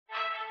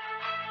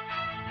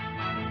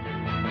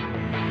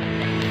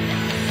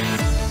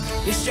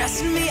You're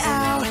stressing me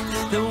out,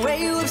 the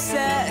way you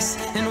obsess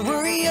and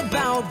worry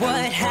about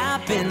what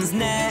happens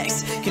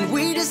next. Can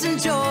we just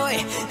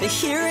enjoy the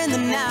here and the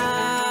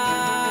now?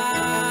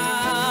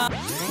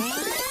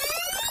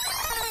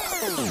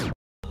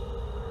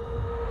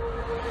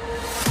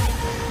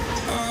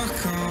 I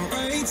can't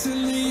wait to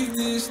leave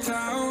this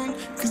town,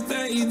 'cause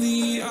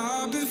lately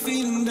I've been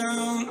feeling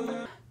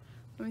down.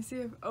 Let me see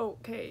if, oh,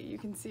 okay, you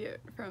can see it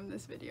from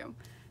this video,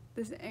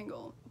 this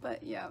angle,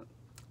 but yeah,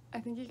 I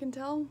think you can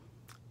tell.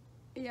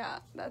 Yeah,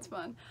 that's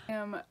fun. I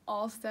am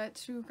all set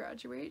to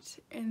graduate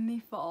in the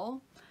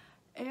fall,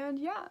 and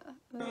yeah.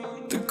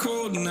 The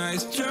cold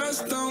nights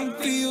just don't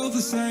feel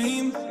the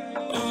same.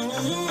 Oh,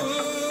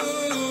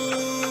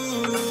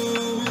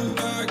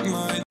 like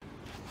my...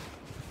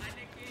 Hi,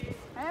 Nikki.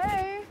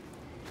 Hey.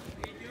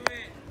 How you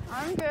doing?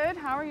 I'm good.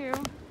 How are you?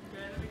 Good.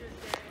 Let me just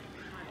get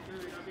my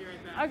food. I'll be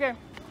right back. Okay.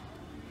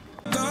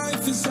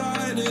 Life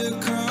inside a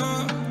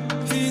car,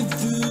 hit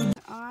the...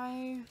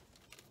 I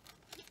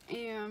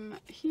am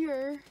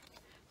here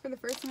for the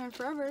first time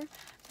forever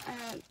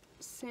at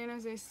San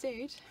Jose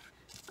State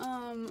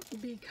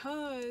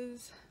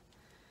because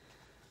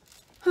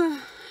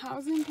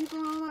housing people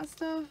and all that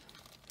stuff,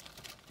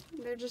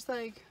 they're just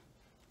like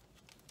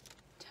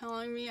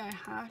telling me I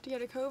have to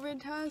get a COVID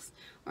test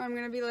or I'm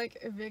gonna be like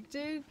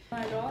evicted.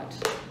 I got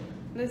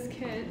this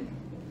kit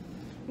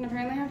and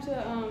apparently I have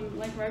to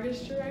like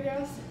register, I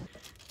guess.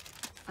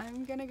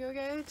 I'm gonna go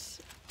get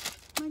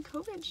my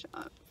COVID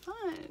shot.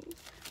 Fun.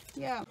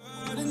 Yeah.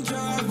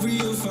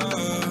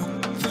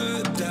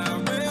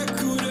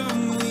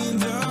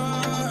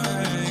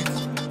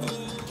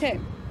 Okay,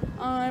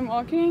 I'm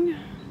walking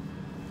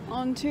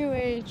onto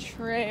a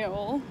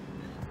trail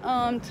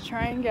to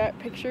try and get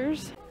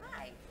pictures.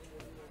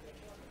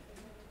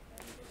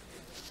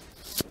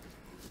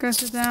 Go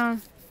sit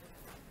down.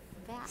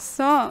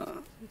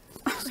 Stop.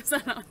 Is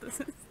that not what this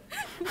is?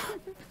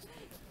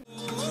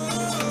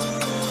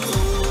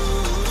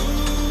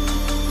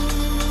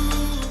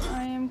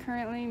 I am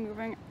currently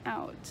moving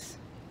out,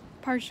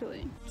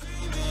 partially.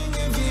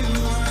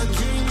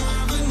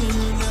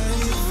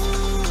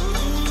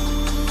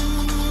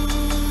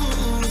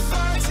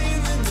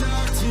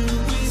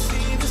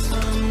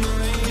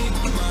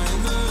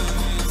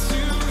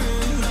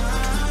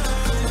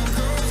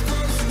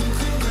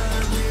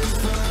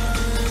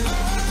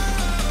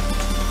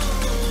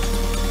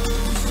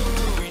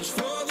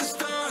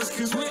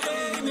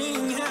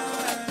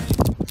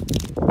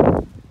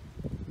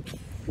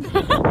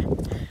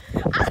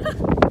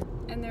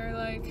 And they're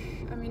like,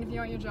 I mean, if you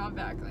want your job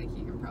back, like,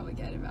 you can probably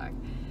get it back.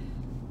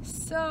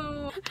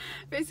 So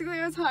basically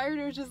I was hired.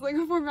 It was just like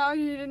a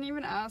formality. You didn't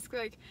even ask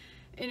like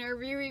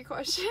interviewee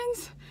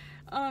questions.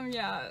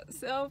 Yeah,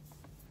 so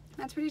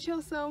that's pretty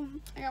chill. So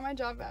I got my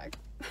job back.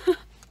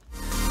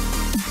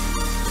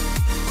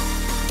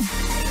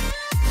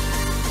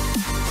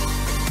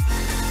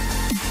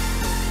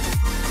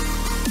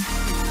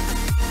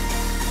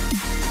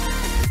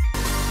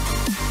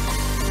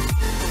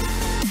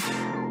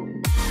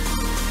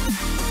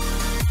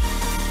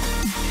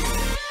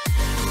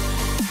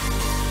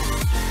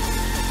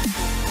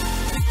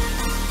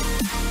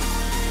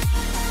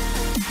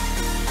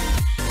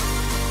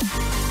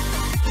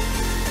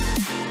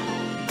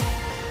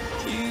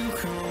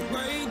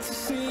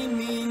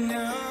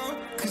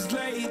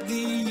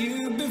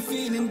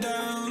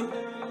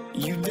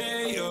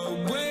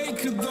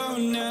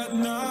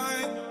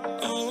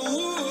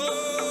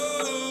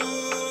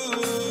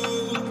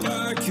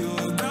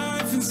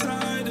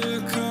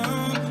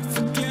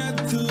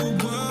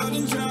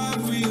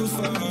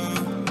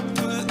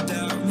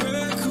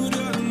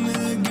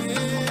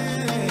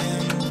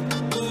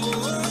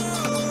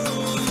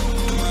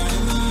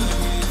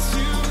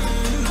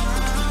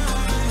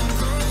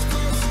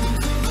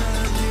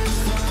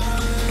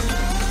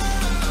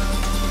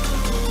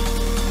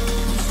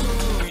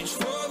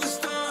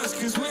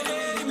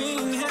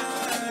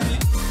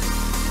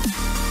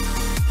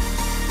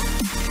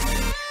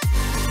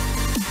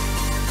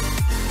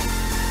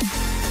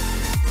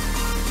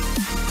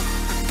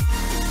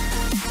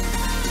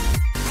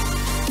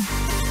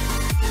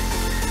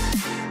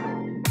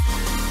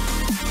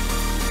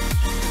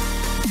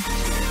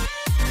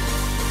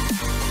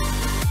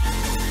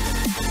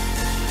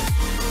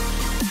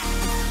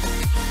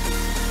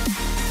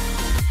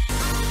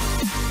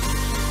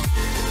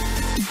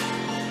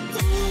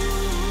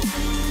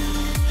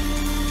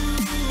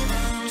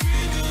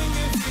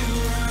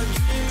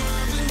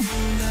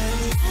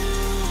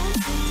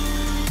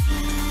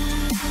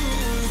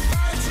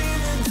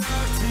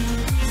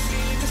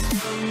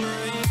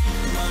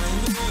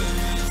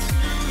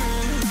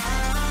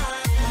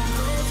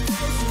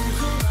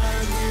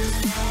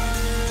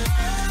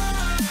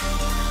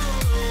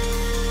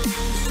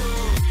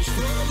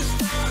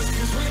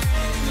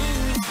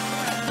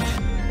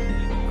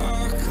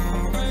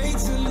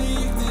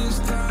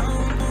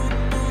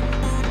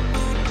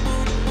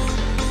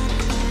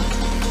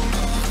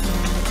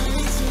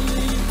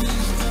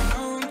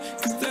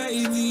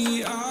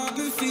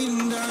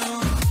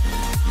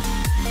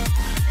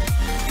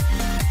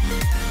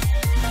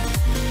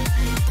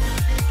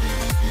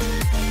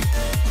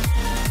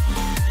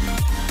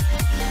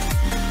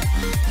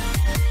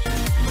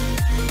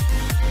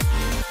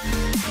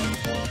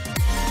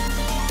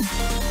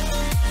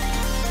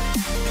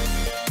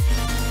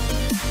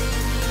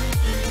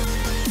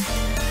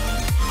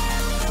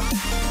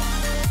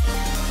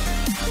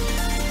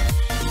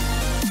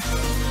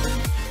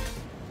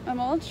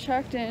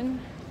 checked in.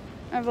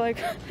 I have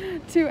like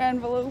 2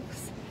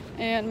 envelopes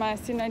and my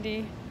student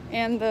ID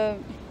and the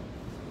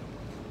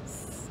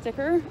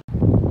sticker.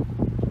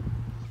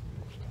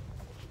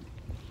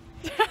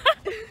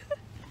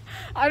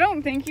 I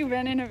don't think you've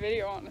been in a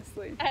video,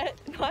 honestly.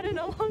 Not in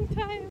a long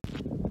time.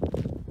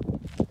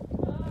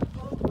 Oh,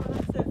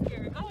 I'm so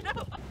scared. Oh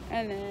no!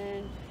 And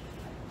then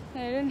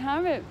they didn't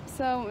have it,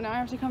 so now I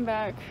have to come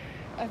back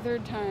a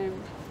 3rd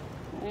time.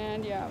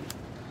 And yeah,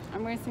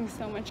 I'm wasting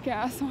so much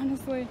gas,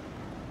 honestly.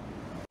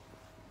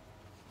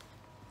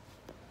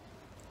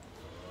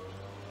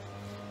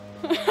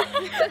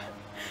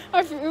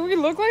 We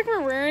look like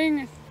we're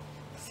wearing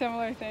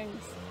similar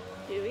things.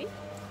 Do we?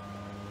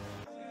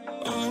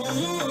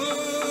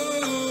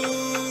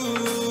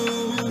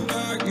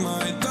 Like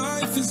my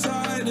life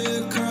inside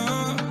a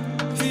car,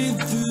 hit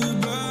the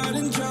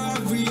button,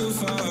 drive real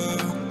far,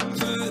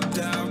 but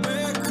that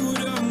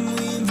record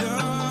only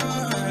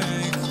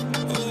like,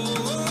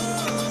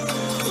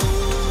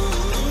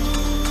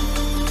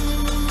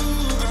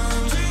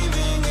 I'm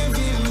dreaming of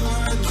you, I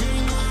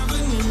dream of a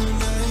new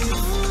life.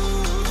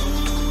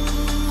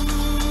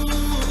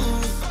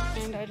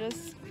 And I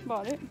just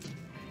bought it.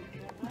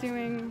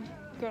 Doing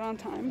good on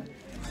time.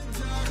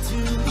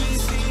 Till we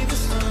see the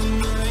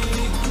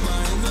sunlight,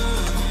 my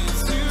love,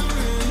 it's you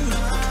and I.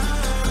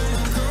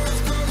 Close,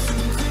 close, you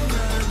feel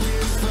like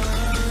it's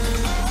fine.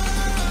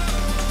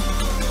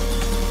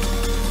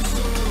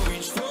 So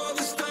reach for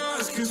the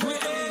stars, 'cause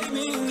we're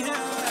aiming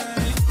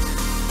high.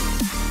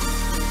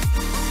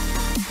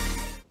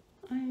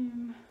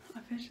 I'm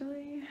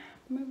officially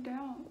moved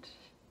out.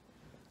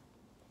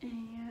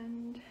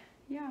 And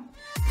yeah.